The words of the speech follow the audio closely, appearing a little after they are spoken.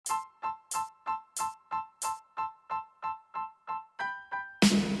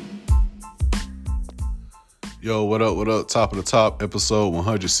Yo, what up, what up? Top of the top, episode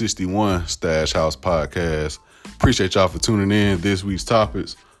 161, Stash House Podcast. Appreciate y'all for tuning in. This week's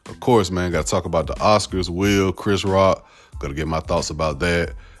topics, of course, man, got to talk about the Oscars, Will, Chris Rock. Going to get my thoughts about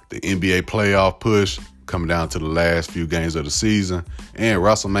that. The NBA playoff push coming down to the last few games of the season. And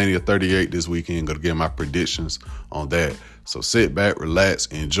Wrestlemania 38 this weekend. Going to get my predictions on that. So sit back, relax,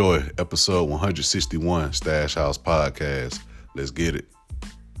 enjoy episode 161, Stash House Podcast. Let's get it.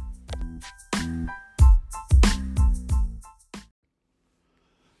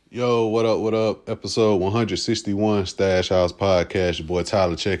 Yo, what up, what up? Episode 161, Stash House Podcast. Your boy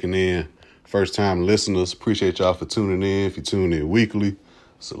Tyler checking in. First time listeners, appreciate y'all for tuning in. If you tune in weekly,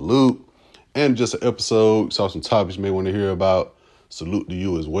 salute. And just an episode, saw some topics you may want to hear about. Salute to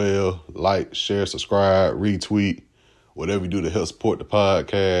you as well. Like, share, subscribe, retweet, whatever you do to help support the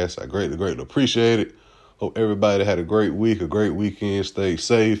podcast. I greatly appreciate it. Hope everybody had a great week, a great weekend. Stay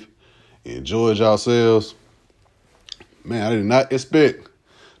safe. Enjoy yourselves. Man, I did not expect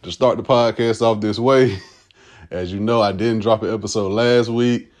to start the podcast off this way. As you know, I didn't drop an episode last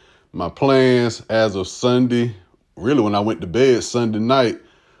week. My plans as of Sunday, really when I went to bed Sunday night,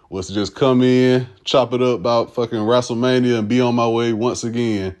 was to just come in, chop it up about fucking Wrestlemania and be on my way once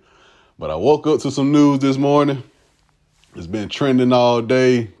again. But I woke up to some news this morning. It's been trending all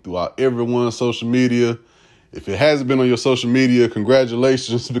day throughout everyone's social media. If it hasn't been on your social media,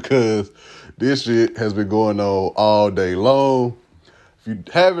 congratulations, because this shit has been going on all day long. If you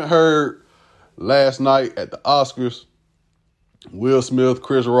haven't heard, last night at the Oscars, Will Smith,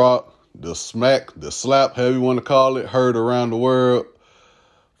 Chris Rock, the slap, however you want to call it, heard around the world.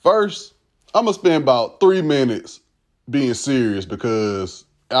 First, I'm going to spend about 3 minutes being serious because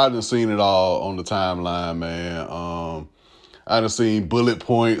I done seen it all on the timeline, man. I done seen bullet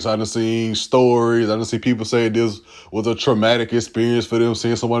points. I done seen stories. I done seen people say this was a traumatic experience for them,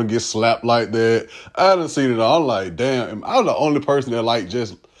 seeing someone get slapped like that. I done seen it all. I'm like, damn, I'm the only person that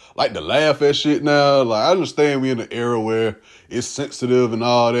just like to laugh at shit now. Like, I understand we in an era where it's sensitive and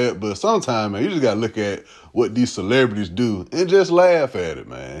all that, but sometimes, man, you just got to look at what these celebrities do and just laugh at it,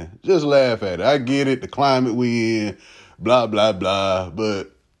 man. Just laugh at it. I get it, the climate we in, blah, blah, blah.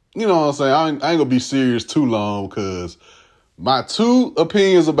 But, you know what I'm saying? I ain't going to be serious too long because my two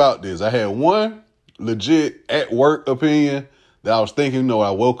opinions about this. I had one legit at work opinion that I was thinking, I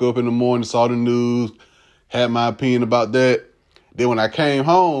woke up in the morning, saw the news, had my opinion about that. Then when I came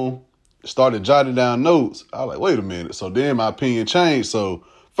home, started jotting down notes, I was like, wait a minute. So then my opinion changed. So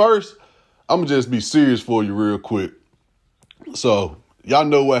first, I'm going to just be serious for you real quick. So y'all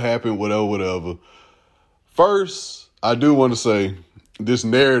know what happened, whatever. First, I do want to say, this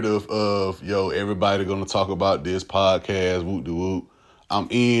narrative of, everybody going to talk about this podcast, whoop de whoop. I'm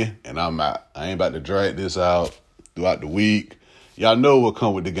in and I'm out. I ain't about to drag this out throughout the week. Y'all know what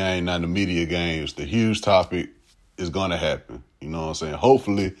come with the game now, the media games. The huge topic is going to happen. You know what I'm saying?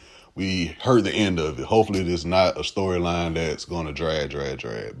 Hopefully we heard the end of it. Hopefully this is not a storyline that's going to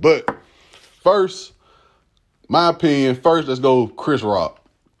drag. But first, my opinion, let's go Chris Rock.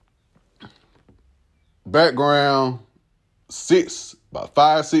 Background, about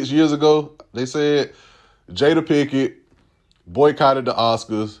 5-6 years ago, they said Jada Pinkett boycotted the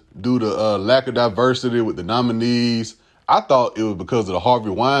Oscars due to lack of diversity with the nominees. I thought it was because of the Harvey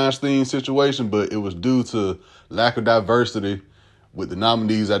Weinstein situation, but it was due to lack of diversity with the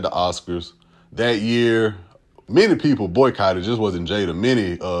nominees at the Oscars. That year, many people boycotted. It just wasn't Jada.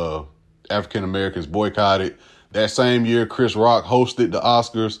 Many African Americans boycotted. That same year, Chris Rock hosted the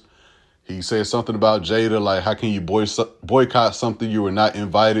Oscars. He said something about Jada, like, how can you boycott something you were not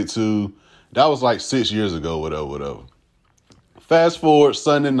invited to? That was like 6 years ago, whatever. Fast forward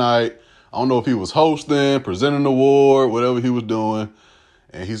Sunday night. I don't know if he was hosting, presenting an award, whatever he was doing.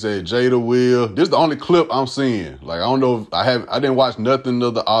 And he said, Jada will. This is the only clip I'm seeing. Like, I don't know if I didn't watch nothing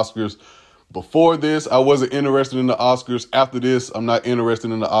of the Oscars. Before this, I wasn't interested in the Oscars. After this, I'm not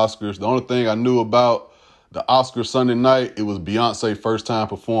interested in the Oscars. The only thing I knew about the Oscars Sunday night, it was Beyonce's first time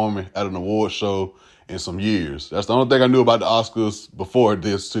performing at an award show in some years. That's the only thing I knew about the Oscars before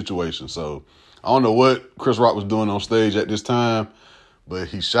this situation. So I don't know what Chris Rock was doing on stage at this time, but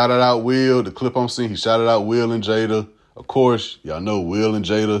he shouted out Will. The clip I'm seeing, he shouted out Will and Jada. Of course, y'all know Will and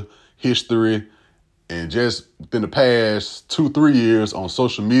Jada history. And just within the past 2-3 years on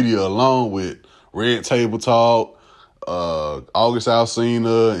social media alone with Red Table Talk, August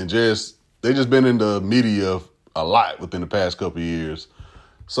Alsina, and they just been in the media a lot within the past couple of years.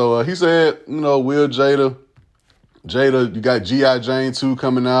 So he said, Will, Jada, you got G.I. Jane 2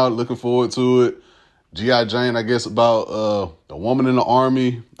 coming out. Looking forward to it. G.I. Jane, I guess, about a woman in the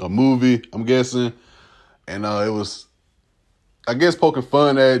army, a movie, I'm guessing. And it was I guess, poking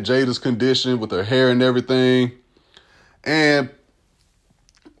fun at Jada's condition with her hair and everything. And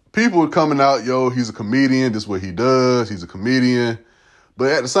people were coming out, yo, he's a comedian. This is what he does. He's a comedian.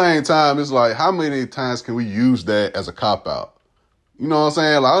 But at the same time, it's like, how many times can we use that as a cop-out? You know what I'm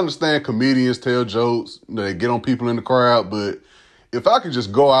saying? Like, I understand comedians tell jokes, they get on people in the crowd, but if I could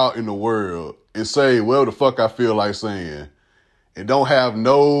just go out in the world and say, well, the fuck I feel like saying, and don't have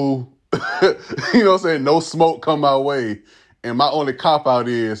no, you know what I'm saying, no smoke come my way, and my only cop-out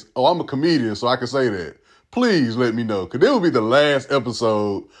is, oh, I'm a comedian, so I can say that. Please let me know, because it would be the last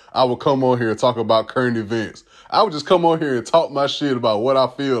episode I would come on here and talk about current events. I would just come on here and talk my shit about what I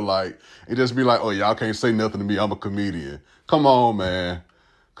feel like and just be like, oh, y'all can't say nothing to me. I'm a comedian. Come on, man.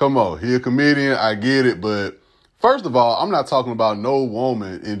 Come on. He a comedian. I get it. But first of all, I'm not talking about no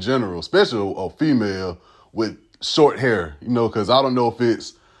woman in general, especially a female with short hair, you know, because I don't know if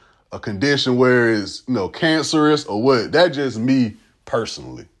it's a condition where it's, you know, cancerous or what. That's just me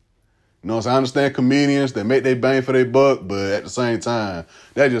personally. You know what I'm saying? I understand comedians, they make their bang for their buck, but at the same time,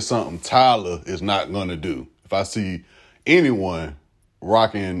 that's just something Tyler is not going to do. If I see anyone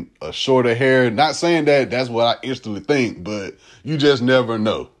rocking a shorter hair, not saying that that's what I instantly think, but you just never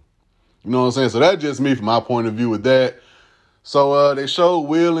know. You know what I'm saying? So that's just me from my point of view with that. So they showed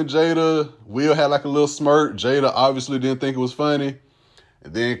Will and Jada. Will had like a little smirk. Jada obviously didn't think it was funny.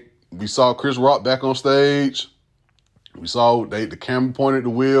 And then we saw Chris Rock back on stage. We saw the camera pointed to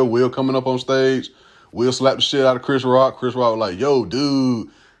Will coming up on stage. Will slapped the shit out of Chris Rock. Chris Rock was like, yo, dude.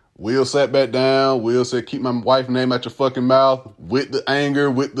 Will sat back down. Will said, keep my wife's name out your fucking mouth. With the anger,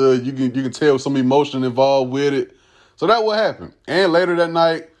 with the, you can tell some emotion involved with it. So that what happened. And later that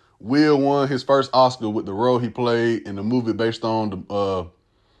night, Will won his first Oscar with the role he played in the movie based on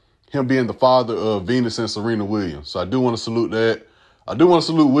him being the father of Venus and Serena Williams. So I do want to salute that. I do want to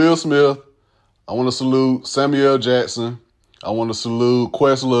salute Will Smith. I want to salute Samuel Jackson. I want to salute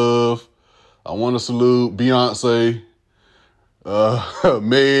Questlove. I want to salute Beyonce,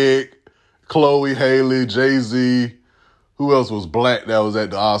 Meg, Chloe, Haley, Jay-Z. Who else was black that was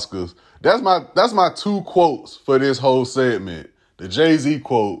at the Oscars? That's my two quotes for this whole segment. The Jay-Z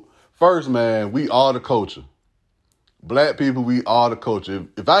quote. First, man, we are the culture. Black people, we are the culture.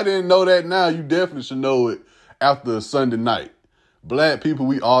 If I didn't know that now, you definitely should know it after Sunday night. Black people,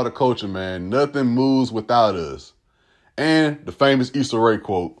 we are the culture, man. Nothing moves without us. And the famous Issa Rae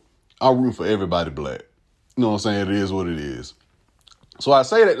quote, I'm rooting for everybody black. You know what I'm saying? It is what it is. So I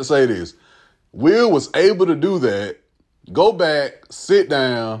say that to say this. Will was able to do that, go back, sit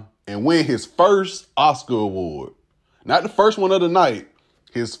down, and win his first Oscar award. Not the first one of the night,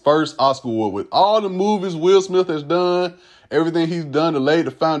 his first Oscar award. With all the movies Will Smith has done, everything he's done to lay the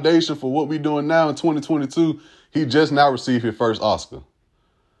foundation for what we're doing now in 2022, he just now received his first Oscar.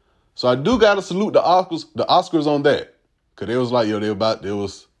 So I do got to salute the Oscars on that. Because they was like, yo, they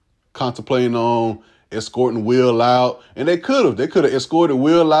was contemplating on escorting Will out. And they could have escorted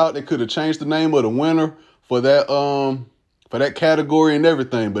Will out. They could have changed the name of the winner for that category and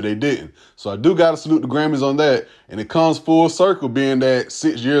everything, but they didn't. So I do got to salute the Grammys on that. And it comes full circle being that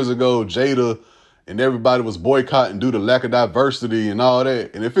 6 years ago, Jada and everybody was boycotting due to lack of diversity and all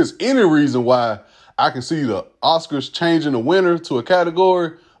that. And if it's any reason why I can see the Oscars changing the winner to a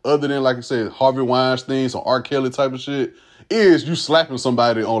category other than, like I said, Harvey Weinstein, some R. Kelly type of shit, is you slapping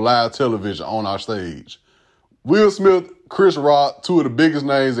somebody on live television on our stage. Will Smith, Chris Rock, two of the biggest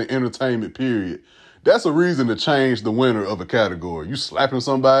names in entertainment, period. That's a reason to change the winner of a category. You slapping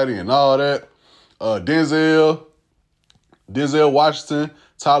somebody and all that. Denzel Washington,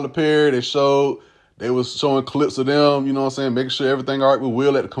 Tyler Perry, they was showing clips of them, you know what I'm saying, making sure everything all right with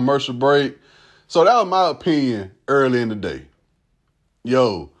Will at the commercial break. So that was my opinion early in the day.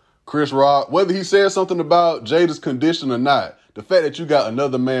 Yo, Chris Rock, whether he said something about Jada's condition or not, the fact that you got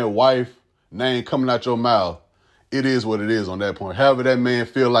another man's wife name coming out your mouth, it is what it is on that point. However that man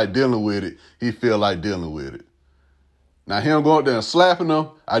feel like dealing with it, he feel like dealing with it. Now, him going up there and slapping them,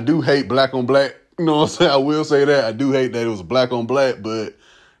 I do hate black on black. You know what I'm saying? I will say that. I do hate that it was black on black, but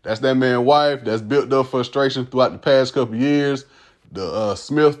that's that man's wife. That's built up frustration throughout the past couple of years. The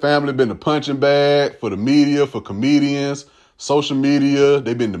Smith family been the punching bag for the media, for comedians, social media.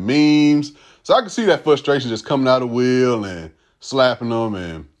 They've been the memes. So I can see that frustration just coming out of Will and slapping them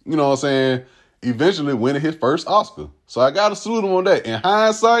and, you know what I'm saying, eventually winning his first Oscar. So I got to salute him on that. In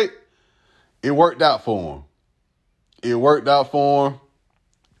hindsight, it worked out for him. It worked out for him.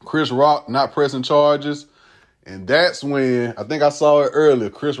 Chris Rock not pressing charges. And that's when, I think I saw it earlier,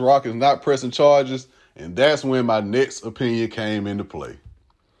 Chris Rock is not pressing charges. And that's when my next opinion came into play.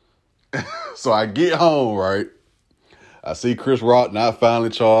 So I get home, right? I see Chris Rock not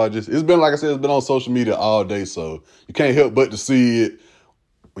filing charges. It's been, like I said, it's been on social media all day, so you can't help but to see it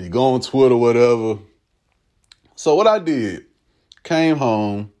when you go on Twitter or whatever. So what I did, came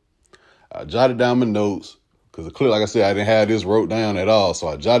home, I jotted down my notes, because clearly, like I said, I didn't have this wrote down at all, so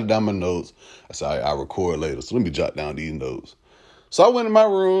I jotted down my notes. I said, I'll record later, so let me jot down these notes. So I went in my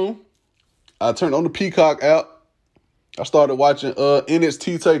room, I turned on the Peacock app, I started watching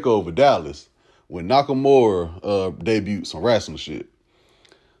NXT TakeOver Dallas when Nakamura debuted some wrestling shit.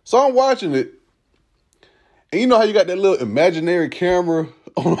 So I'm watching it, and you know how you got that little imaginary camera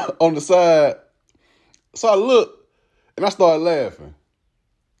on the side? So I look, and I started laughing.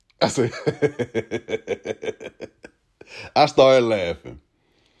 I said, I started laughing.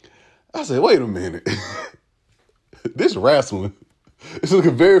 I said, wait a minute. This wrestling is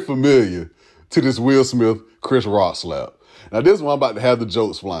looking very familiar to this Will Smith Chris Rock slap. Now, this one I'm about to have the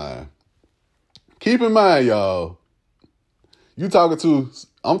jokes flying. Keep in mind, y'all, I'm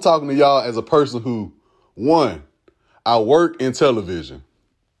talking to y'all as a person who, one, I work in television.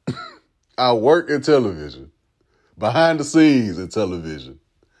 I work in television, behind the scenes in television,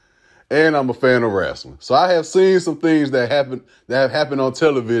 and I'm a fan of wrestling. So I have seen some things that have happened on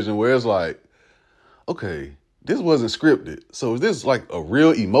television where it's like, okay, this wasn't scripted. So is this like a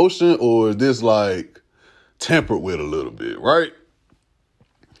real emotion, or is this like tempered with a little bit, right?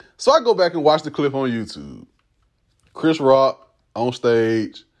 So I go back and watch the clip on YouTube. Chris Rock on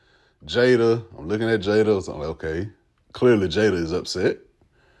stage, Jada. I'm looking at Jada. So I'm like, okay, clearly Jada is upset.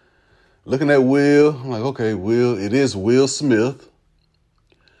 Looking at Will, I'm like, okay, Will, it is Will Smith.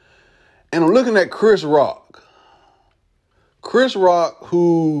 And I'm looking at Chris Rock. Chris Rock,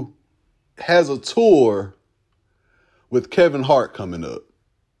 who has a tour with Kevin Hart coming up.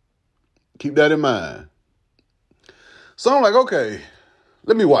 Keep that in mind. So I'm like, okay,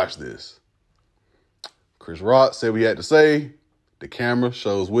 let me watch this. Chris Rock said what he had to say. The camera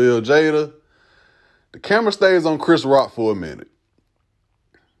shows Will, Jada. The camera stays on Chris Rock for a minute.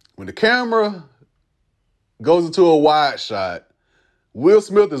 When the camera goes into a wide shot, Will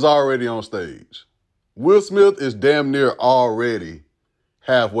Smith is already on stage. Will Smith is damn near already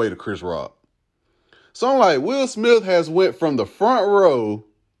halfway to Chris Rock. So I'm like, Will Smith has went from the front row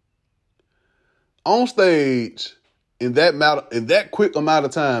on stage in that quick amount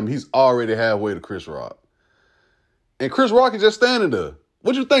of time, he's already halfway to Chris Rock. And Chris Rock is just standing there.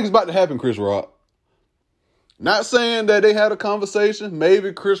 What you think is about to happen, Chris Rock? Not saying that they had a conversation.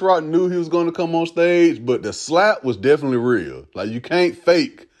 Maybe Chris Rock knew he was going to come on stage, but the slap was definitely real. Like, you can't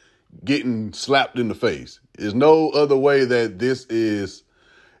fake getting slapped in the face. There's no other way that this is.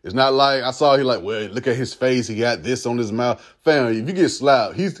 It's not like I saw he like, well, look at his face. He got this on his mouth. Fam, if you get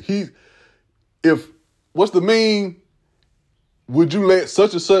slapped, what's the meme? Would you let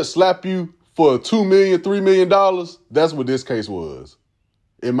such and such slap you for $2 million, $3 million? That's what this case was,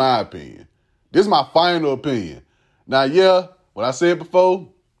 in my opinion. This is my final opinion. Now, yeah, what I said before,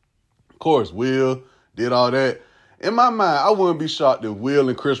 of course, Will did all that. In my mind, I wouldn't be shocked if Will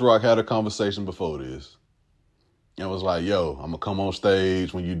and Chris Rock had a conversation before this. And was like, yo, I'm going to come on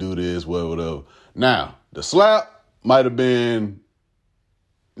stage when you do this, whatever. Now, the slap might have been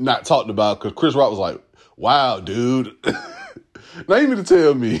not talked about because Chris Rock was like, wow, dude. Now you mean to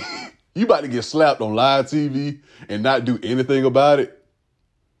tell me you about to get slapped on live TV and not do anything about it?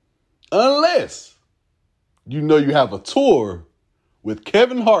 Unless you know you have a tour with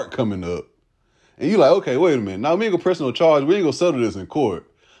Kevin Hart coming up. And you're like, okay, wait a minute. Now, we ain't going to press no charge. We ain't going to settle this in court.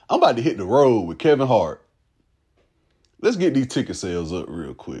 I'm about to hit the road with Kevin Hart. Let's get these ticket sales up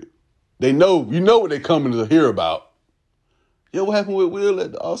real quick. You know what they coming to hear about. Yo, what happened with Will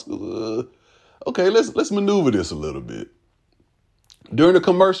at the Oscars? Okay, let's maneuver this a little bit. During the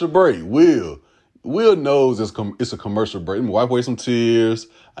commercial break, Will knows it's a commercial break. Let me wipe away some tears.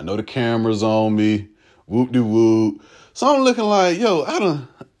 I know the camera's on me. Whoop-de-whoop. So I'm looking like, yo, I'm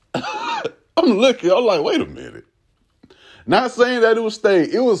like, wait a minute. Not saying that it was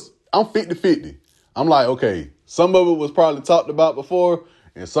staged. I'm 50-50. I'm like, okay, some of it was probably talked about before,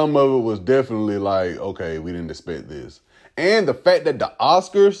 and some of it was definitely like, okay, we didn't expect this. And the fact that the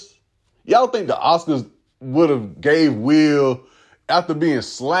Oscars, y'all think the Oscars would have gave Will, after being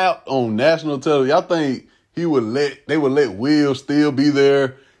slapped on national television, y'all think they would let Will still be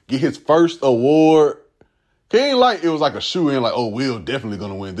there, get his first award? It ain't like it was like a shoe-in, like, oh, Will definitely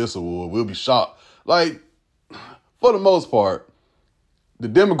gonna win this award. We'll be shocked. Like, for the most part, the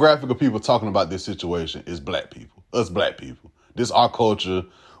demographic of people talking about this situation is black people. Us black people. This is our culture.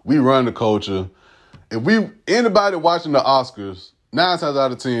 We run the culture. If anybody watching the Oscars, 9 times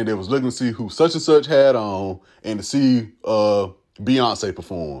out of 10, they was looking to see who such and such had on and to see Beyonce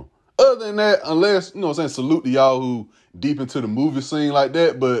perform. Other than that, unless, salute to y'all who deep into the movie scene like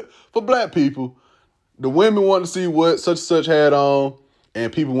that. But for black people, the women want to see what such and such had on,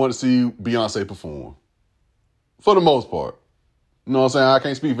 and people want to see Beyonce perform. For the most part. You know what I'm saying? I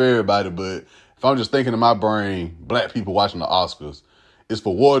can't speak for everybody, but if I'm just thinking in my brain, black people watching the Oscars, it's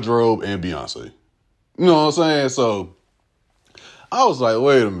for wardrobe and Beyonce. You know what I'm saying? So I was like,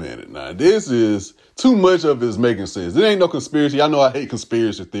 wait a minute now. This is too much of it is making sense. It ain't no conspiracy. I know I hate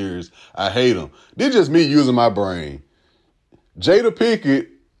conspiracy theories. I hate them. This just me using my brain. Jada Pinkett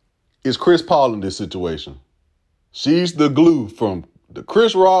is Chris Paul in this situation. She's the glue from the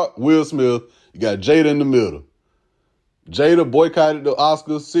Chris Rock, Will Smith. You got Jada in the middle. Jada boycotted the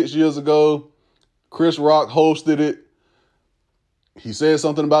Oscars 6 years ago. Chris Rock hosted it. He said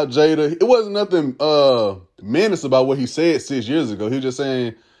something about Jada. It wasn't nothing menace about what he said 6 years ago. He was just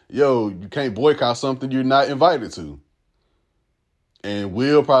saying, yo, you can't boycott something you're not invited to. And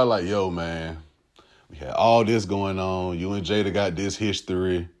Will probably like, yo, man, we had all this going on. You and Jada got this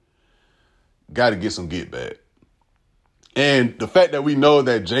history. Got to get some get back. And the fact that we know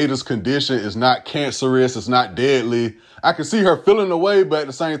that Jada's condition is not cancerous, it's not deadly, I can see her feeling the way, but at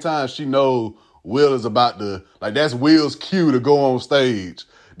the same time, she knows Will is about to, like, that's Will's cue to go on stage.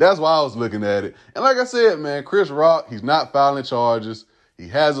 That's why I was looking at it. And like I said, man, Chris Rock, he's not filing charges. He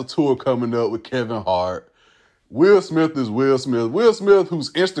has a tour coming up with Kevin Hart. Will Smith is Will Smith. Will Smith,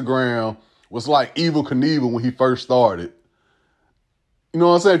 whose Instagram was like Evel Knievel when he first started. You know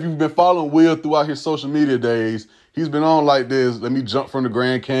what I'm saying? If you've been following Will throughout his social media days, he's been on like this. Let me jump from the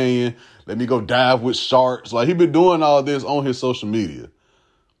Grand Canyon. Let me go dive with sharks. Like, he's been doing all this on his social media.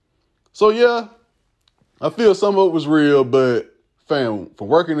 So, yeah, I feel some of it was real, but, fam, from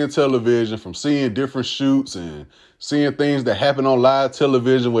working in television, from seeing different shoots and seeing things that happen on live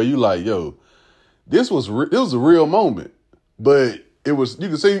television where you like, yo, this was a real moment. But it was, you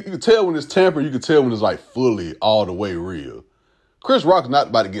can tell when it's tampered, you can tell when it's like fully all the way real. Chris Rock's not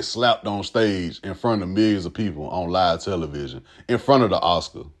about to get slapped on stage in front of millions of people on live television, in front of the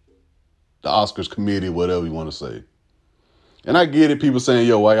Oscars committee, whatever you want to say. And I get it, people saying,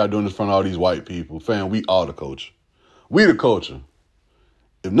 yo, why y'all doing this in front of all these white people? Fam, we are the culture. We the culture.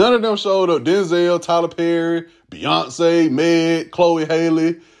 If none of them showed up, Denzel, Tyler Perry, Beyonce, Meg, Chloe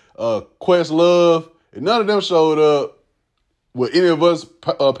Haley, Questlove, if none of them showed up, would any of us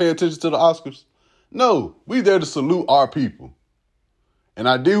pay attention to the Oscars? No, we there to salute our people. And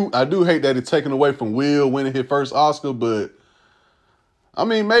I do hate that it's taken away from Will winning his first Oscar, but I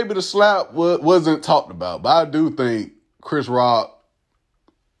mean, maybe the slap wasn't talked about. But I do think Chris Rock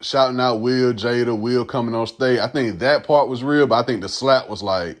shouting out Will, Jada, Will coming on stage, I think that part was real, but I think the slap was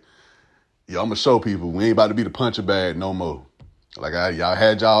like, yo, I'm going to show people we ain't about to be the punching bag no more. Like, y'all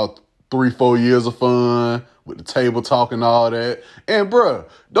had y'all 3-4 years of fun with the table talk and all that. And, bruh,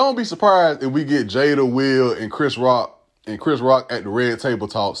 don't be surprised if we get Jada, Will, and Chris Rock at the Red Table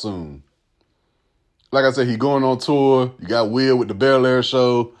Talk soon. Like I said, he going on tour. You got Will with the Bel Air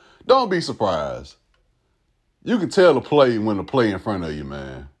show. Don't be surprised. You can tell the play when the play in front of you,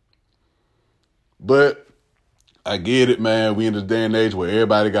 man. But I get it, man. We in this day and age where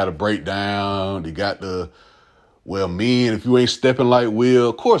everybody got to break down. They got men, if you ain't stepping like Will,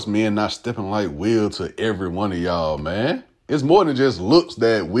 of course men not stepping like Will to every one of y'all, man. It's more than just looks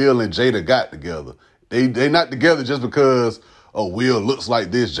that Will and Jada got together. They not together just because, oh, Will looks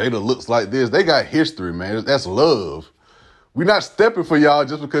like this, Jada looks like this. They got history, man. That's love. We not stepping for y'all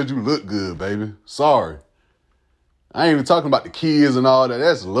just because you look good, baby. Sorry. I ain't even talking about the kids and all that.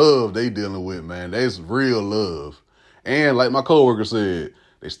 That's love they dealing with, man. That's real love. And like my coworker said,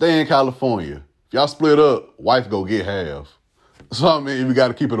 they stay in California. If y'all split up, wife go get half. So, I mean, we got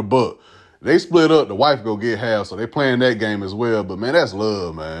to keep it a buck. They split up, the wife go get half, so they playing that game as well. But, man, that's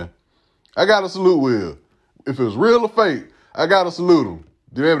love, man. I got to salute Will. If it was real or fake, I got to salute him.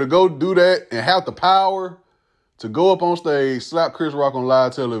 To be able to go do that and have the power to go up on stage, slap Chris Rock on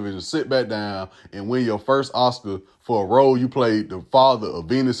live television, sit back down, and win your first Oscar for a role you played the father of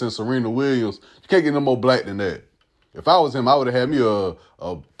Venus and Serena Williams. You can't get no more black than that. If I was him, I would have had me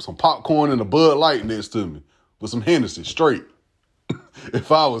some popcorn and a Bud Light next to me with some Hennessy, straight.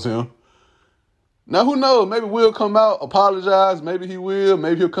 If I was him. Now, who knows? Maybe Will come out, apologize. Maybe he will.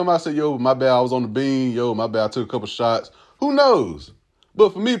 Maybe he'll come out and say, yo, my bad, I was on the bean. Yo, my bad, I took a couple shots. Who knows?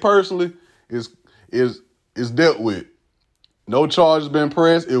 But for me personally, it's dealt with. No charges been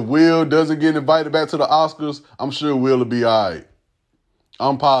pressed. If Will doesn't get invited back to the Oscars, I'm sure Will will be all right.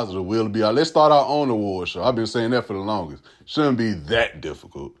 I'm positive Will will be all right. Let's start our own award show. I've been saying that for the longest. Shouldn't be that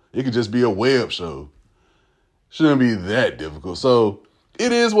difficult. It could just be a web show. Shouldn't be that difficult. So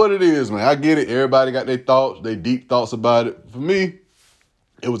it is what it is, man. I get it. Everybody got their thoughts, their deep thoughts about it. For me,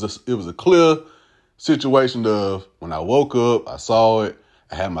 it was a clear situation of when I woke up, I saw it,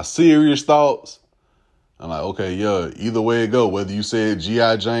 I had my serious thoughts. I'm like, okay, yeah, either way it go, whether you said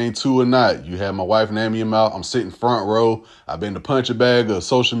G.I. Jane 2 or not, you had my wife name in your mouth. I'm sitting front row. I've been the punching bag of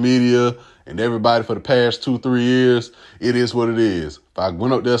social media and everybody for the past 2-3 years. It is what it is. If I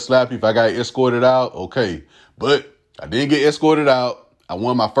went up there slappy, if I got escorted out, okay. But I didn't get escorted out. I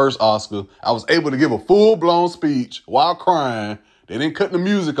won my first Oscar. I was able to give a full-blown speech while crying. They didn't cut the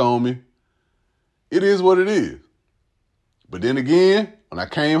music on me. It is what it is. But then again, when I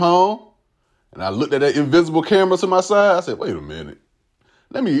came home, and I looked at that invisible camera to my side, I said, wait a minute.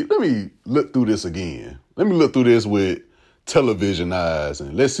 Let me look through this again. Let me look through this with television eyes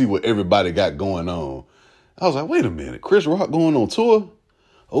and let's see what everybody got going on. I was like, wait a minute, Chris Rock going on tour?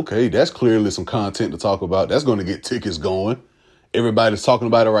 Okay, that's clearly some content to talk about. That's going to get tickets going. Everybody's talking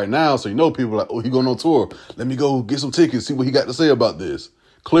about it right now, so you know people are like, oh, he going on tour. Let me go get some tickets, see what he got to say about this.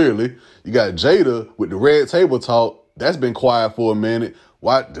 Clearly, you got Jada with the Red Table Talk. That's been quiet for a minute.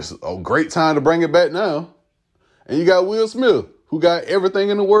 Why? This is a great time to bring it back now. And you got Will Smith, who got everything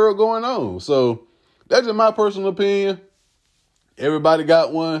in the world going on. So that's just my personal opinion. Everybody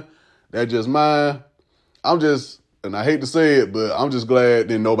got one. That's just mine. And I hate to say it, but I'm just glad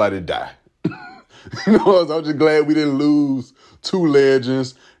that nobody died. I'm just glad we didn't lose two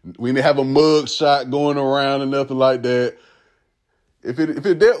legends. We didn't have a mug shot going around and nothing like that. If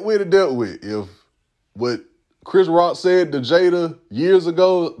it dealt with, it dealt with. If what Chris Rock said to Jada years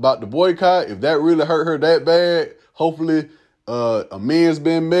ago about the boycott, if that really hurt her that bad, hopefully a man's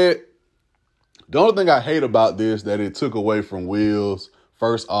been met. The only thing I hate about this that it took away from Will's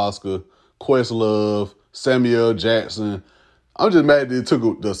first Oscar, Questlove, Samuel Jackson. I'm just mad that it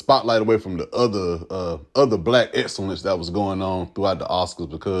took the spotlight away from the other black excellence that was going on throughout the Oscars,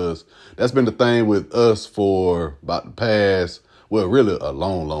 because that's been the thing with us for about the past, well, really a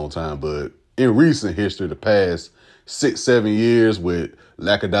long, long time, but in recent history, the past 6-7 years with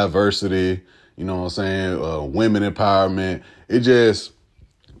lack of diversity, you know what I'm saying, women empowerment,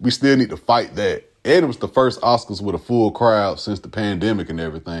 we still need to fight that. And it was the first Oscars with a full crowd since the pandemic and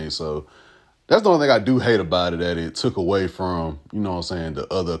everything. So that's the only thing I do hate about it, that it took away from, you know what I'm saying,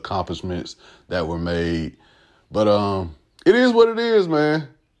 the other accomplishments that were made. But it is what it is, man.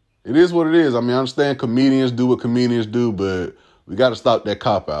 It is what it is. I mean, I understand comedians do what comedians do, but we got to stop that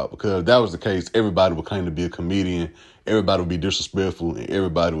cop-out, because if that was the case, everybody would claim to be a comedian, everybody would be disrespectful, and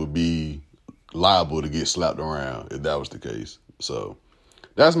everybody would be liable to get slapped around if that was the case. So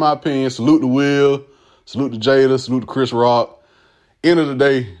that's my opinion. Salute to Will, salute to Jada, salute to Chris Rock. End of the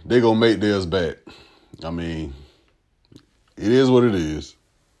day, they going to make theirs back. I mean, it is what it is.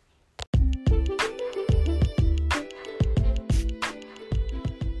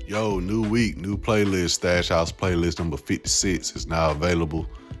 Yo, new week, new playlist, Stash House playlist number 56 is now available.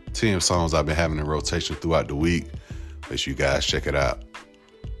 10 songs I've been having in rotation throughout the week. Make sure you guys check it out.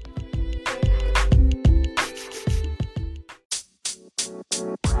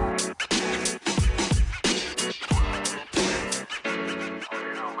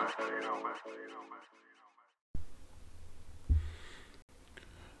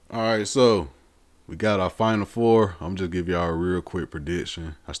 All right, so we got our final four. I'm just give y'all a real quick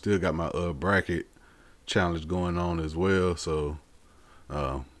prediction. I still got my bracket challenge going on as well. So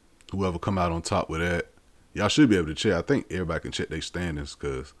whoever come out on top with that, y'all should be able to check. I think everybody can check their standings,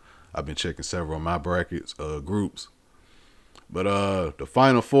 because I've been checking several of my brackets groups. But the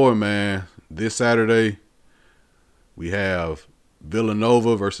final four, man, this Saturday we have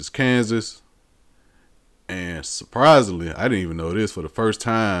Villanova versus Kansas. And surprisingly, I didn't even know this, for the first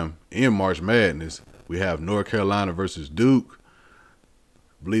time in March Madness, we have North Carolina versus Duke.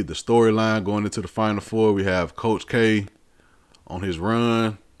 I believe the storyline going into the Final Four, we have Coach K on his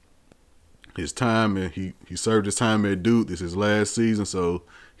run, his time, and he served his time at Duke. This is his last season, so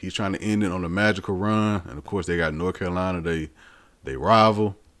he's trying to end it on a magical run. And, of course, they got North Carolina. They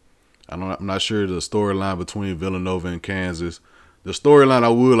rival. I'm not sure the storyline between Villanova and Kansas. The storyline I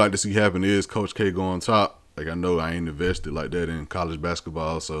would like to see happen is Coach K go on top. Like, I know I ain't invested like that in college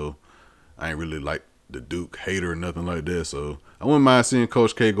basketball, so I ain't really like the Duke hater or nothing like that. So I wouldn't mind seeing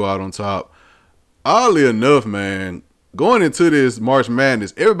Coach K go out on top. Oddly enough, man, going into this March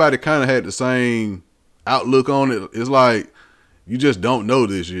Madness, everybody kind of had the same outlook on it. It's like you just don't know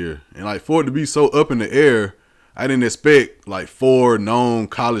this year. And, like, for it to be so up in the air, I didn't expect, like, 4 known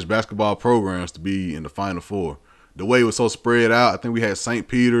college basketball programs to be in the Final Four. The way it was so spread out, I think we had St.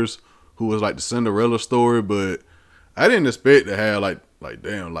 Peter's, who was like the Cinderella story, but I didn't expect to have like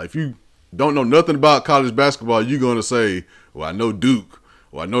damn, like if you don't know nothing about college basketball, you're going to say, well, I know Duke,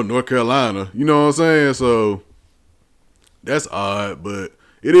 or I know North Carolina, you know what I'm saying? So that's odd, but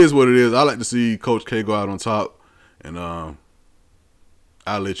it is what it is. I like to see Coach K go out on top, and I'll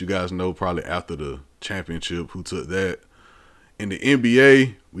let you guys know probably after the championship who took that. In the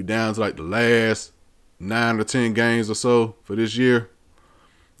NBA, we down to like the last 9 or 10 games or so for this year.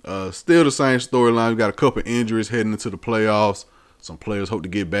 Still the same storyline. We got a couple injuries heading into the playoffs. Some players hope to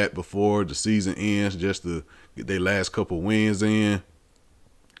get back before the season ends just to get their last couple wins in.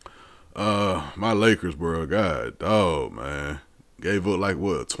 My Lakers, bro, God, dog, man. Gave up like,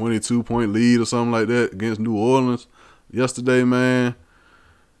 what, a 22-point lead or something like that against New Orleans yesterday, man.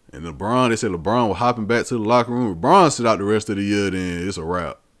 And they said LeBron was hopping back to the locker room. LeBron sit out the rest of the year, then it's a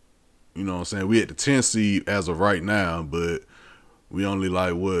wrap. You know what I'm saying? We at the 10th seed as of right now, but we only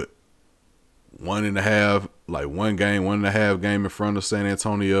like, what, 1.5, like one and a half game in front of San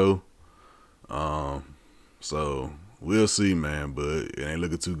Antonio. So we'll see, man, but it ain't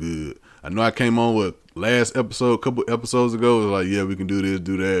looking too good. I know I came on with last episode, a couple episodes ago. It was like, yeah, we can do this,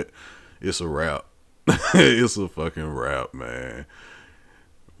 do that. It's a wrap. It's a fucking wrap, man.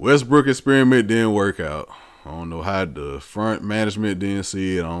 Westbrook experiment didn't work out. I don't know how the front management didn't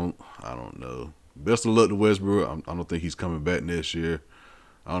see it. I don't know. Best of luck to Westbrook. I don't think he's coming back next year.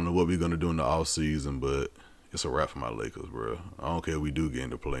 I don't know what we're going to do in the offseason, but it's a wrap for my Lakers, bro. I don't care if we do get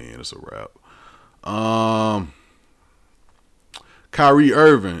into play-in. It's a wrap. Kyrie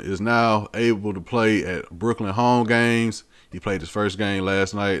Irving is now able to play at Brooklyn home games. He played his first game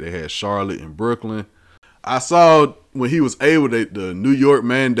last night. They had Charlotte and Brooklyn. I saw when he was able, the New York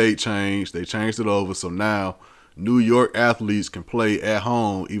mandate changed. They changed it over, so now New York athletes can play at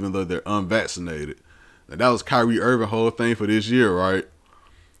home even though they're unvaccinated. Now, that was Kyrie Irving whole thing for this year, right?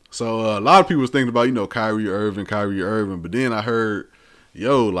 So a lot of people was thinking about, Kyrie Irving. But then I heard,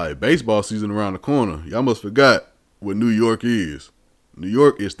 like baseball season around the corner. Y'all must forgot what New York is. New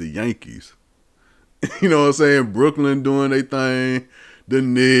York is the Yankees. You know what I'm saying? Brooklyn doing their thing. The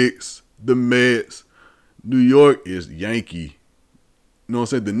Knicks, the Mets. New York is Yankee. You know what I'm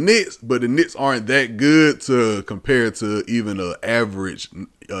saying? The Knicks, but the Knicks aren't that good to compare to even the average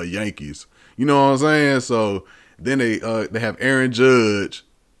Yankees. You know what I'm saying? So then they have Aaron Judge,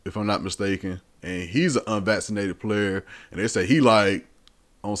 if I'm not mistaken, and he's an unvaccinated player, and they say he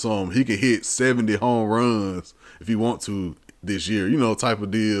could hit 70 home runs if he want to this year, type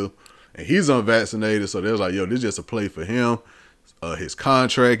of deal. And he's unvaccinated, so they're like, this is just a play for him. His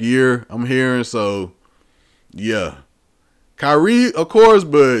contract year, I'm hearing, so yeah. Kyrie, of course,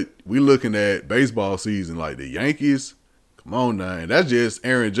 but we looking at baseball season like the Yankees. Come on now. And that's just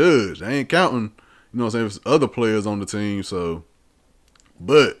Aaron Judge. They ain't counting, there's other players on the team. So,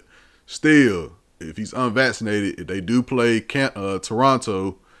 but still, if he's unvaccinated, if they do play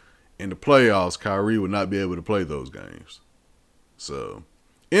Toronto in the playoffs, Kyrie would not be able to play those games. So,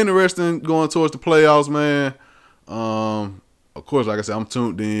 interesting going towards the playoffs, man. Of course, like I said, I'm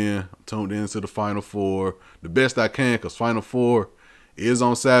tuned in. I'm tuned into the Final Four the best I can because Final Four is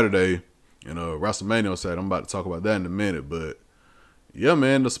on Saturday and Wrestlemania on Saturday. I'm about to talk about that in a minute. But, yeah,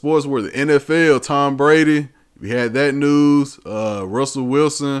 man, the sports were the NFL, Tom Brady. We had that news. Russell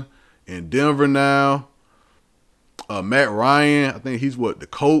Wilson in Denver now. Matt Ryan, I think he's the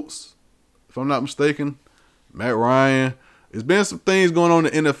Colts, if I'm not mistaken. Matt Ryan. There's been some things going on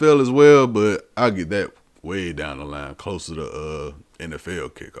in the NFL as well, but I'll get that way down the line, closer to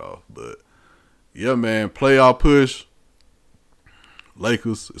NFL kickoff. But yeah, man, playoff push.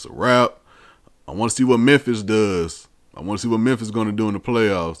 Lakers, it's a wrap. I want to see what Memphis does. I want to see what Memphis is going to do in the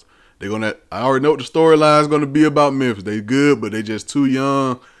playoffs. I already know what the storyline is going to be about Memphis. They good, but they just too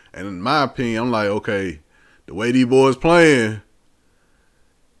young. And in my opinion, I'm like, okay, the way these boys playing,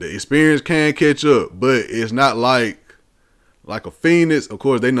 the experience can catch up, but it's not like a Phoenix. Of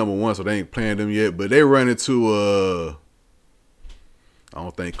course, they number one, so they ain't playing them yet. But they run into I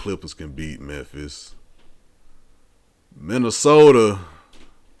don't think Clippers can beat Memphis. Minnesota,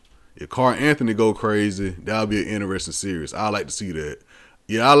 if Carl Anthony go crazy, that'll be an interesting series. I like to see that.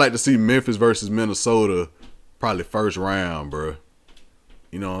 Yeah, I like to see Memphis versus Minnesota, probably first round, bro.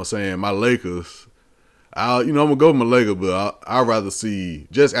 You know what I'm saying? My Lakers, I'm gonna go with my Lakers, but I'd rather see,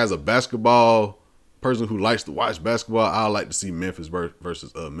 just as a basketball person who likes to watch basketball, I like to see Memphis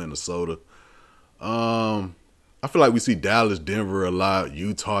versus Minnesota. I feel like we see Dallas, Denver a lot,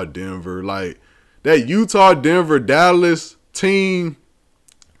 Utah, Denver. Like that Utah, Denver, Dallas team,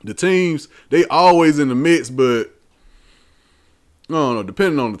 the teams, they always in the mix, but I don't know,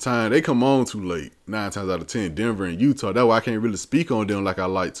 depending on the time, they come on too late. 9 times out of 10, Denver and Utah. That's why I can't really speak on them like I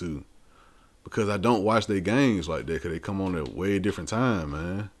like to, because I don't watch their games like that, because they come on at a way different time,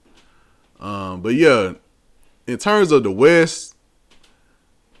 man. But yeah, in terms of the West,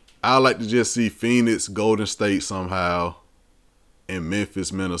 I like to just see Phoenix, Golden State somehow. in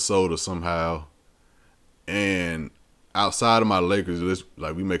Memphis, Minnesota somehow. And outside of my Lakers,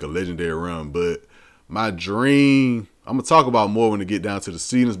 like we make a legendary run. But my dream, I'm gonna talk about more when we get down to the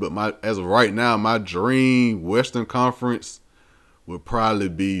seasons. But as of right now, my dream Western Conference would probably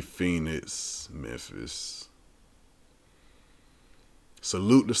be Phoenix, Memphis.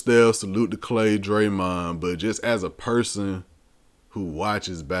 Salute to Steph, salute to Clay, Draymond, but just as a person who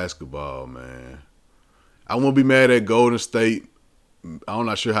watches basketball, man, I won't be mad at Golden State. I'm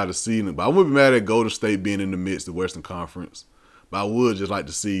not sure how to see it, but I wouldn't be mad at Golden State being in the midst of the Western Conference. But I would just like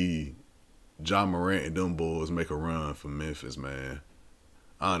to see John Morant and them boys make a run for Memphis, man.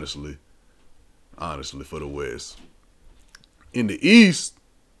 Honestly, for the West. In the East,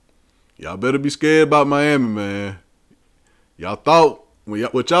 y'all better be scared about Miami, man. Y'all thought,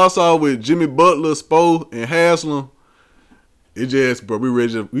 what y'all saw with Jimmy Butler, Spo, and Haslam, it just, bro,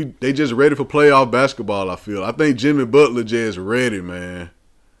 they just ready for playoff basketball, I feel. I think Jimmy Butler just ready, man.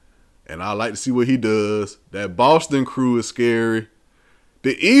 And I like to see what he does. That Boston crew is scary.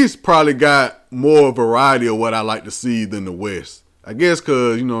 The East probably got more variety of what I like to see than the West. I guess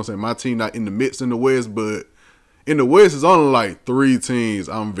because, you know what I'm saying, my team not in the mix in the West, but in the West, it's only like 3 teams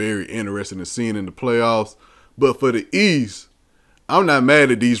I'm very interested in seeing in the playoffs. But for the East, I'm not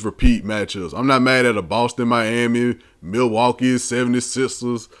mad at these repeat matchups. I'm not mad at a Boston, Miami, Milwaukee,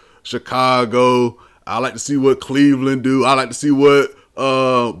 76ers, Chicago. I like to see what Cleveland do. I like to see what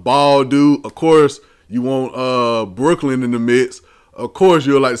Ball do. Of course, you want Brooklyn in the mix. Of course,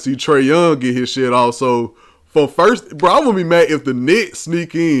 you'll like to see Trae Young get his shit off. So, for first, bro, I wouldn't be mad if the Knicks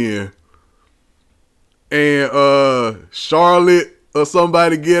sneak in and Charlotte or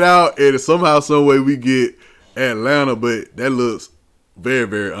somebody get out, and somehow, some way we get Atlanta, but that looks very,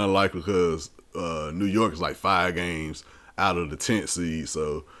 very unlikely because New York is like 5 games out of the 10th seed.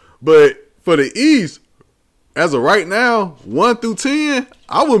 So, but for the East, as of right now, 1 through 10,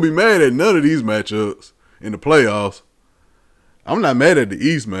 I wouldn't be mad at none of these matchups in the playoffs. I'm not mad at the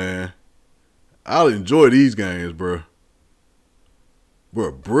East, man. I'll enjoy these games, bro.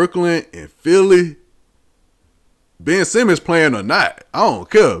 Bro, Brooklyn and Philly, Ben Simmons playing or not, I don't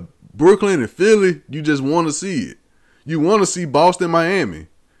care. Brooklyn and Philly, you just want to see it. You want to see Boston, Miami.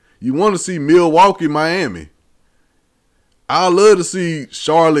 You want to see Milwaukee, Miami. I love to see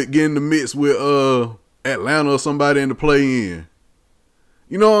Charlotte get in the mix with Atlanta or somebody in the play-in.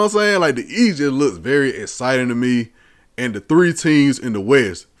 You know what I'm saying? Like, the East just looks very exciting to me. And the 3 teams in the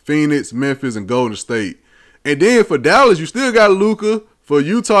West, Phoenix, Memphis, and Golden State. And then for Dallas, you still got Luka. For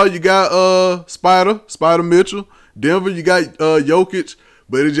Utah, you got Spider Mitchell. Denver, you got Jokic.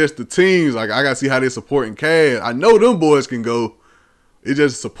 But it's just the teams, like, I got to see how they're supporting Cavs. I know them boys can go. It's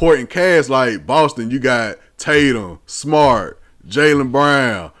just supporting Cavs like Boston. You got Tatum, Smart, Jaylen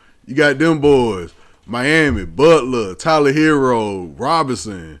Brown. You got them boys. Miami, Butler, Tyler Hero,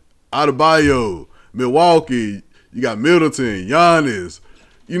 Robinson, Adebayo, Milwaukee. You got Middleton, Giannis.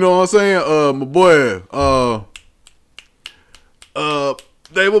 You know what I'm saying? My boy,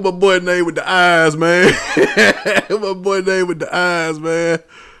 what my boy name with the eyes, man? My boy name with the eyes, man.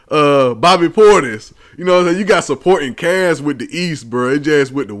 Bobby Portis. You know what I'm saying? You got supporting Cavs with the East, bro. It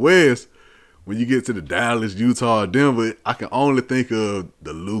just with the West. When you get to the Dallas, Utah, Denver, I can only think of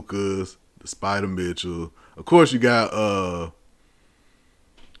the Lukas, the Spider Mitchell. Of course, you got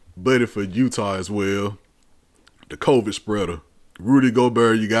Buddy for Utah as well. The COVID spreader. Rudy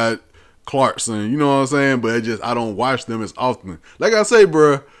Gobert, you got Clarkson, you know what I'm saying? But I don't watch them as often. Like I say,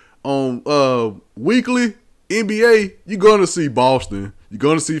 bro, on weekly NBA, you're going to see Boston. You're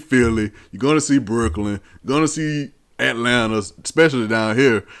going to see Philly. You're going to see Brooklyn. You're going to see Atlanta, especially down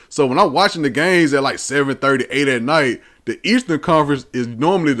here. So when I'm watching the games at like 7:30, 8 at night, the Eastern Conference is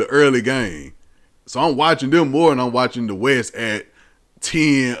normally the early game. So I'm watching them more than I'm watching the West at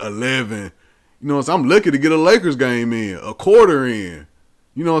 10, 11. You know what I'm saying? I'm lucky to get a Lakers game in, a quarter in.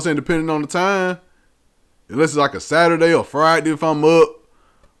 You know what I'm saying? Depending on the time. Unless it's like a Saturday or Friday if I'm up.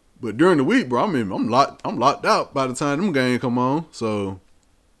 But during the week, bro, I'm locked out by the time them games come on. So,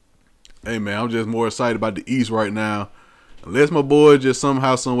 hey, man, I'm just more excited about the East right now. Unless my boy just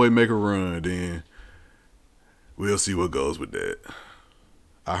somehow, some way make a run, then we'll see what goes with that.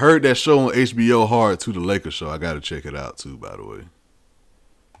 I heard that show on HBO Hard to the Lakers show. I got to check it out, too, by the way.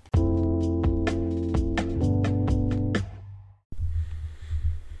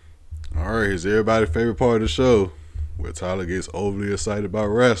 All right, here's everybody's favorite part of the show, where Tyler gets overly excited about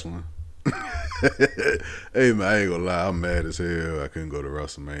wrestling. Hey, man, I ain't gonna lie, I'm mad as hell. I couldn't go to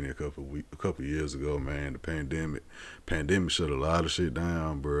Wrestlemania a couple years ago, man. The pandemic shut a lot of shit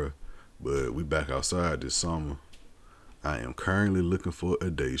down, bro. But we back outside this summer. I am currently looking for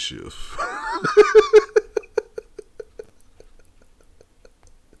a day shift.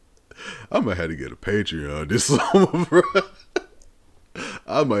 I might have to get a Patreon this summer, bro.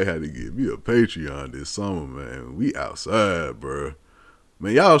 I might have to get me a Patreon this summer, man. We outside, bro.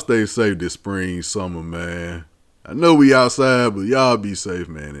 Man, y'all stay safe this spring, summer, man. I know we outside, but y'all be safe,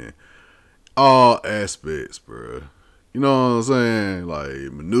 man, in all aspects, bro. You know what I'm saying?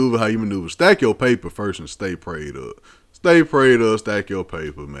 Like, maneuver how you maneuver. Stack your paper first and stay prayed up. Stay prayed up, stack your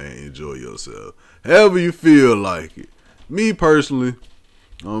paper, man. Enjoy yourself. However you feel like it. Me, personally,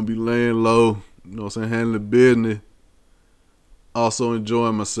 I'm going to be laying low. You know what I'm saying? Handling business. Also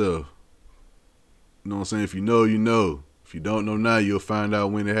enjoying myself. You know what I'm saying? If you know, you know. If you don't know now, you'll find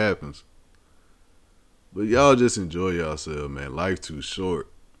out when it happens. But y'all just enjoy yourself, man. Life too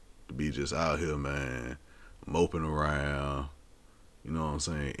short to be just out here, man, moping around. You know what I'm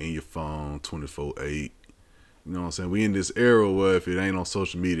saying? In your phone 24/8. You know what I'm saying? We in this era where if it ain't on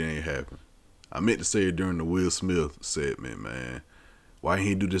social media, it ain't happen. I meant to say it during the Will Smith segment, man. Why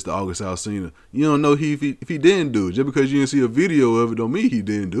he do this to August Alsina? You don't know if he didn't do it. Just because you didn't see a video of it don't mean he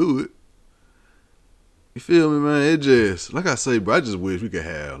didn't do it. You feel me, man? It just, like I say, bro, I just wish we could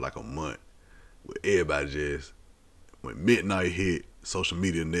have like a month where everybody just, when midnight hit, social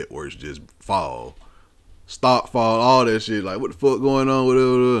media networks just fall. Stock fall, all that shit. Like, what the fuck going on,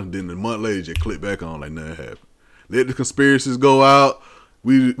 whatever. Then a month later, just click back on like nothing happened. Let the conspiracies go out.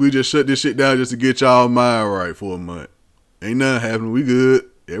 We just shut this shit down just to get y'all mind right for a month. Ain't nothing happening. We good.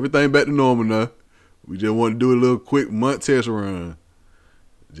 Everything back to normal now. We just want to do a little quick month test run.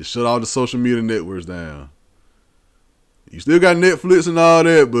 Just shut all the social media networks down. You still got Netflix and all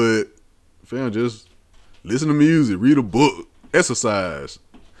that, but fam, just listen to music, read a book, exercise,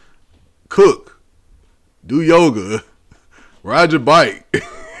 cook, do yoga, ride your bike,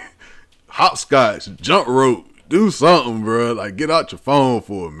 hopscotch, jump rope, do something, bro. Like, get out your phone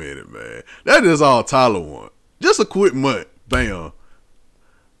for a minute, man. That is all Tyler want. Just a quick month. Bam.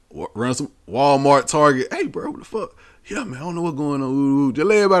 Run some Walmart, Target. Hey, bro, what the fuck? Yeah, man, I don't know what's going on. Ooh, just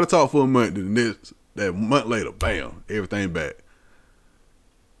let everybody talk for a month. Then that month later, bam, everything back.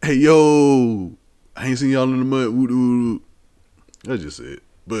 Hey, yo, I ain't seen y'all in a month. Ooh. That's just it.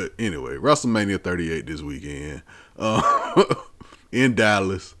 But anyway, Wrestlemania 38 this weekend in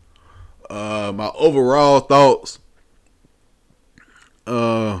Dallas. My overall thoughts,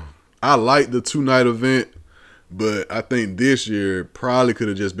 I like the 2-night event, but I think this year probably could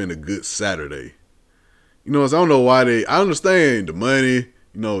have just been a good Saturday. You know, I don't know why I understand the money,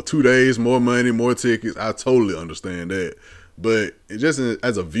 2 days, more money, more tickets. I totally understand that. But it just,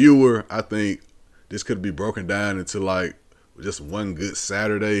 as a viewer, I think this could be broken down into like just one good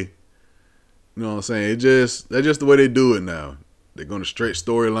Saturday. You know what I'm saying? That's just the way they do it now. They're going to stretch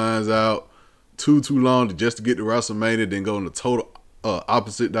storylines out too long just to get to WrestleMania, then go in the total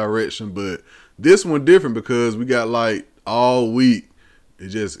opposite direction. But this one different because we got like all week.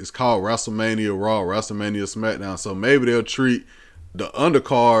 It's called WrestleMania Raw, WrestleMania SmackDown. So maybe they'll treat the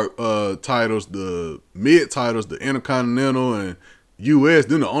undercard titles, the mid titles, the Intercontinental and US,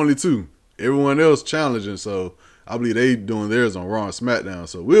 they're the only two. Everyone else challenging. So I believe they doing theirs on Raw and SmackDown.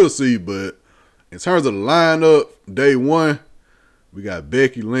 So we'll see. But in terms of the lineup, day one, we got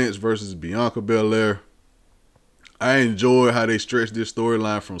Becky Lynch versus Bianca Belair. I enjoy how they stretched this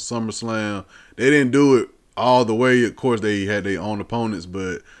storyline from SummerSlam. They didn't do it all the way. Of course, they had their own opponents,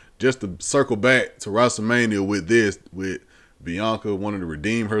 but just to circle back to WrestleMania with Bianca wanting to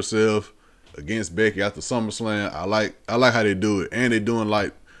redeem herself against Becky after SummerSlam, I like how they do it. And they doing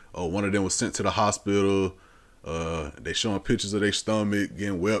like, one of them was sent to the hospital. They showing pictures of their stomach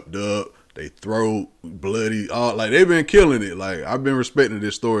getting wept up, they throat bloody, all like they've been killing it. Like, I've been respecting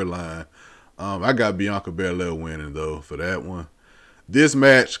this storyline. I got Bianca Belair winning though for that one. This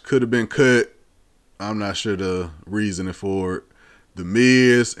match could have been cut. I'm not sure the reasoning for it. The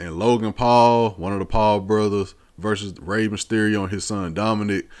Miz and Logan Paul, one of the Paul brothers, versus Rey Mysterio and his son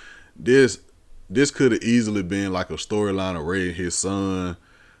Dominic. This could have easily been like a storyline of Rey and his son.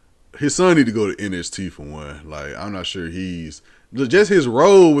 His son need to go to NXT for one. Like, I'm not sure just his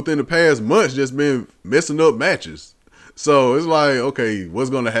role within the past months just been messing up matches. So it's like, okay, what's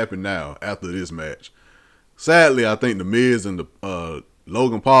going to happen now after this match? Sadly, I think the Miz and the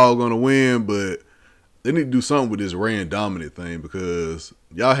Logan Paul are going to win, but they need to do something with this Rey and Dominic thing because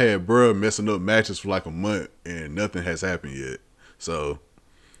y'all had bruh messing up matches for like a month and nothing has happened yet. So,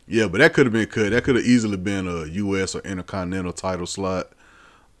 yeah, but that could have been cut. That could have easily been a US or Intercontinental title slot.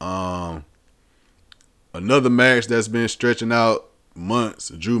 Another match that's been stretching out months,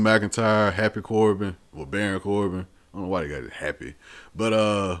 Drew McIntyre, Happy Corbin, or Baron Corbin. I don't know why they got it happy. But,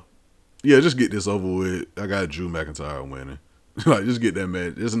 yeah, just get this over with. I got Drew McIntyre winning. Like, just get that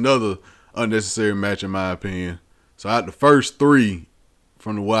match. It's another unnecessary match in my opinion. So out the first three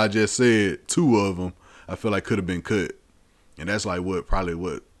from what I just said, 2 of them I feel like could have been cut. And that's like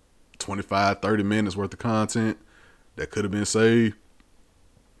probably 25, 30 minutes worth of content that could have been saved.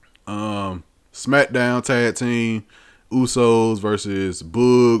 SmackDown tag team, Usos versus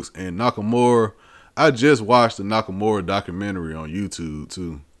Boogs and Nakamura. I just watched the Nakamura documentary on YouTube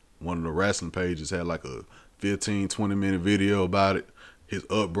too. One of the wrestling pages had like a 15, 20-minute video about it, his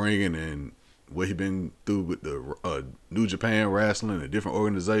upbringing and what he been through with the New Japan Wrestling and different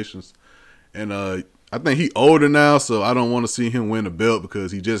organizations. And I think he older now, so I don't want to see him win a belt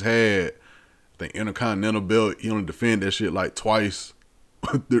because he just had the Intercontinental belt. He only defended that shit like twice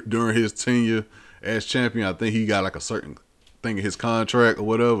during his tenure as champion. I think he got like a certain thing in his contract or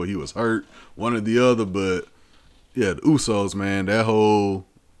whatever. He was hurt, one or the other. But yeah, the Usos, man, that whole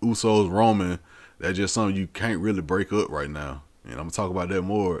Usos Roman, that's just something you can't really break up right now. And I'm gonna talk about that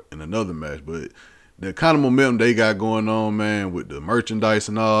more in another match. But the kind of momentum they got going on, man, with the merchandise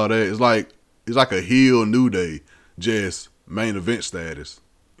and all that, it's like a heel New Day, just main event status.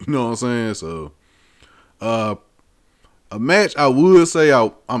 You know what I'm saying? So, a match I would say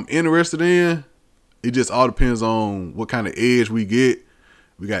I'm interested in. It just all depends on what kind of edge we get.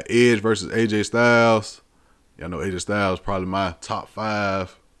 We got Edge versus AJ Styles. Y'all know AJ Styles probably my top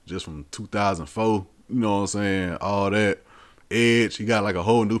 5 just from 2004. You know what I'm saying? All that. Edge, he got like a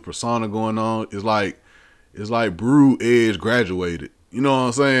whole new persona going on. It's like Brew Edge graduated. You know what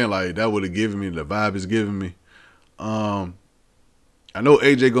I'm saying? Like that would have given me the vibe it's giving me. I know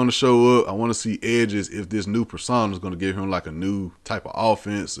AJ gonna show up. I want to see Edge's if this new persona is gonna give him like a new type of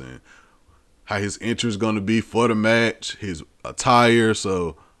offense and how his entrance gonna be for the match, his attire.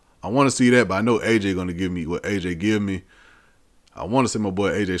 So I want to see that, but I know AJ gonna give me what AJ give me. I want to see my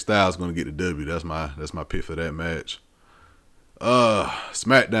boy AJ Styles gonna get the W. That's my pick for that match.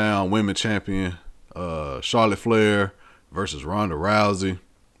 SmackDown Women Champion, Charlotte Flair versus Ronda Rousey.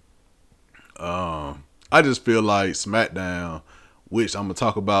 I just feel like SmackDown, which I'm gonna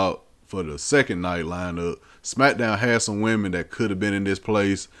talk about for the second night lineup, SmackDown had some women that could have been in this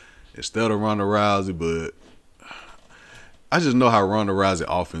place instead of Ronda Rousey, but I just know how Ronda Rousey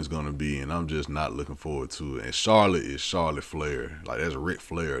offense gonna be, and I'm just not looking forward to it. And Charlotte is Charlotte Flair, like that's Ric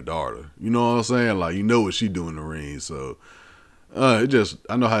Flair's daughter. You know what I'm saying? Like you know what she do in the ring, so I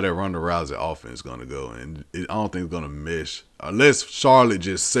know how that Ronda Rousey offense gonna go, and I don't think it's gonna mesh unless Charlotte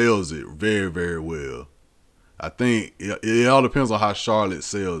just sells it very, very well. I think it all depends on how Charlotte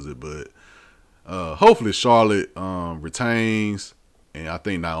sells it, but hopefully Charlotte retains, and I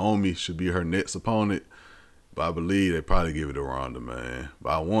think Naomi should be her next opponent. But I believe they probably give it to Ronda, man. But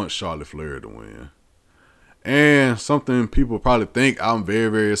I want Charlotte Flair to win. And something people probably think I'm very,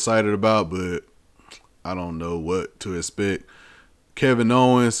 very excited about, but I don't know what to expect. Kevin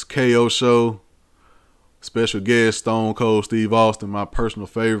Owens KO show, special guest Stone Cold Steve Austin, my personal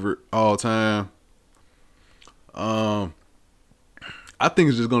favorite all time. I think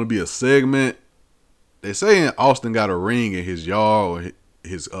it's just gonna be a segment. They saying Austin got a ring in his yard or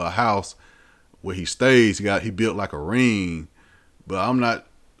his house where he stays. He built like a ring, but I'm not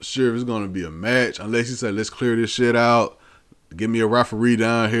sure if it's gonna be a match unless he said let's clear this shit out. Give me a referee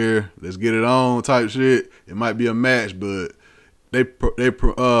down here. Let's get it on type shit. It might be a match, but they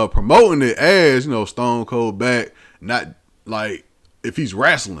promoting it as, you know, Stone Cold back, not like if he's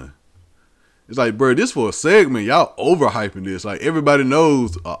wrestling. It's like, bro, this for a segment. Y'all overhyping this. Like everybody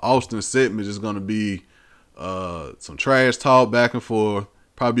knows Austin segment is gonna be some trash talk back and forth.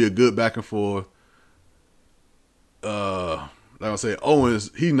 Probably a good back and forth. Like I said,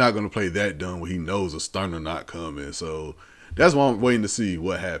 Owens, he's not gonna play that dumb where he knows a stunner not coming. So that's why I'm waiting to see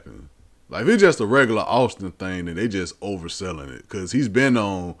what happens. Like if it's just a regular Austin thing, then they just overselling it because he's been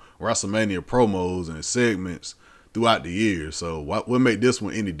on WrestleMania promos and segments throughout the year. So what make this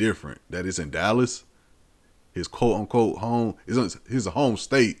one any different? That it's in Dallas, his quote unquote home. It's his home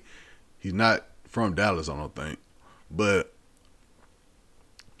state. He's not from Dallas, I don't think, but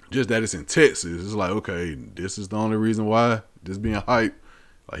just that it's in Texas. It's like, okay, this is the only reason why this being hyped.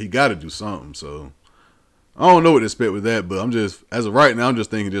 Like he got to do something. So I don't know what to expect with that, but I'm just, as of right now, I'm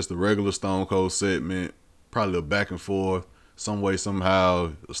just thinking just the regular Stone Cold segment, probably a back and forth, some way,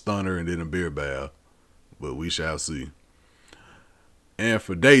 somehow, a stunner and then a beer bath. But we shall see. And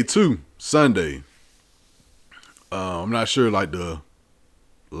for day 2, Sunday, I'm not sure like the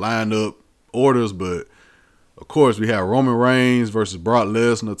lineup orders, but of course we have Roman Reigns versus Brock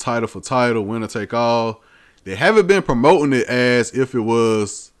Lesnar, title for title, winner take all. They haven't been promoting it as if it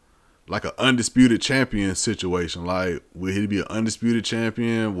was like an undisputed champion situation. Like, will he be an undisputed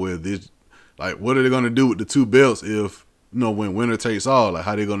champion? With this, like, what are they gonna do with the 2 belts if, you know, when winner takes all? Like,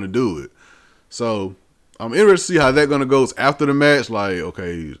 how they gonna do it? So I'm interested to see how that gonna go after the match. Like,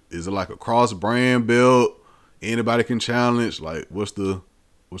 okay, is it like a cross brand belt? Anybody can challenge. Like, what's the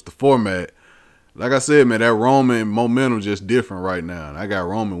format? Like I said, man, that Roman momentum just different right now. And I got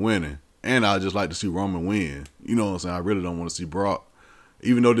Roman winning, and I just like to see Roman win. You know what I'm saying? I really don't want to see Brock,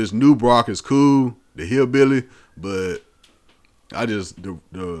 even though this new Brock is cool, the hillbilly, but I just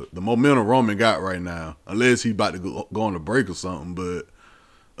the momentum Roman got right now. Unless he about to go on a break or something, but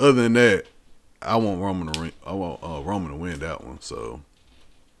other than that, I want Roman to win. I want Roman to win that one. So,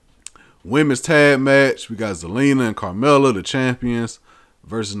 women's tag match, we got Zelina and Carmella, the champions,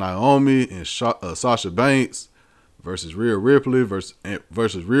 versus Naomi and Sasha Banks versus Rhea Ripley versus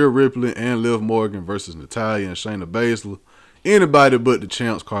Rhea Ripley and Liv Morgan versus Natalya and Shayna Baszler. Anybody but the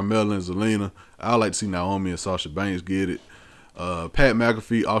champs, Carmella and Zelina. I like to see Naomi and Sasha Banks get it. Pat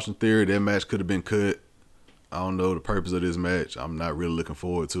McAfee, Austin Theory, that match could have been cut. I don't know the purpose of this match. I'm not really looking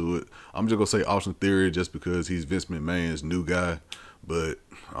forward to it. I'm just going to say Austin Theory just because he's Vince McMahon's new guy. But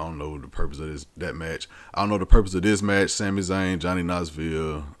I don't know the purpose of that match. I don't know the purpose of this match. Sami Zayn, Johnny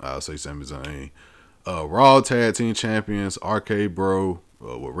Knoxville. I'll say Sami Zayn. Raw Tag Team Champions, RK Bro,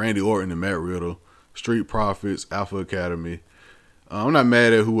 with Randy Orton and Matt Riddle. Street Profits, Alpha Academy. I'm not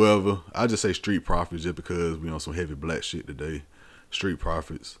mad at whoever. I just say Street Profits just because we on some heavy black shit today. Street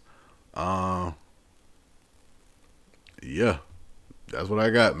Profits. Yeah, that's what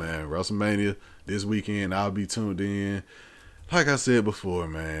I got, man. WrestleMania this weekend. I'll be tuned in. Like I said before,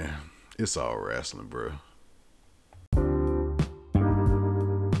 man, it's all wrestling, bro.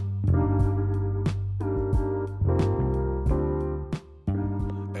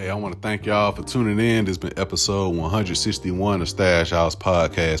 Hey, I want to thank y'all for tuning in. This has been episode 161 of Stash House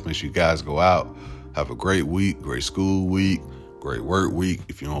Podcast. Make sure you guys go out. Have a great week, great school week, great work week.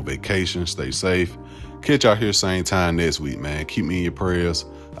 If you're on vacation, stay safe. Catch y'all here same time next week, man. Keep me in your prayers.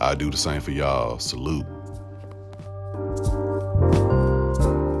 I'll do the same for y'all. Salute.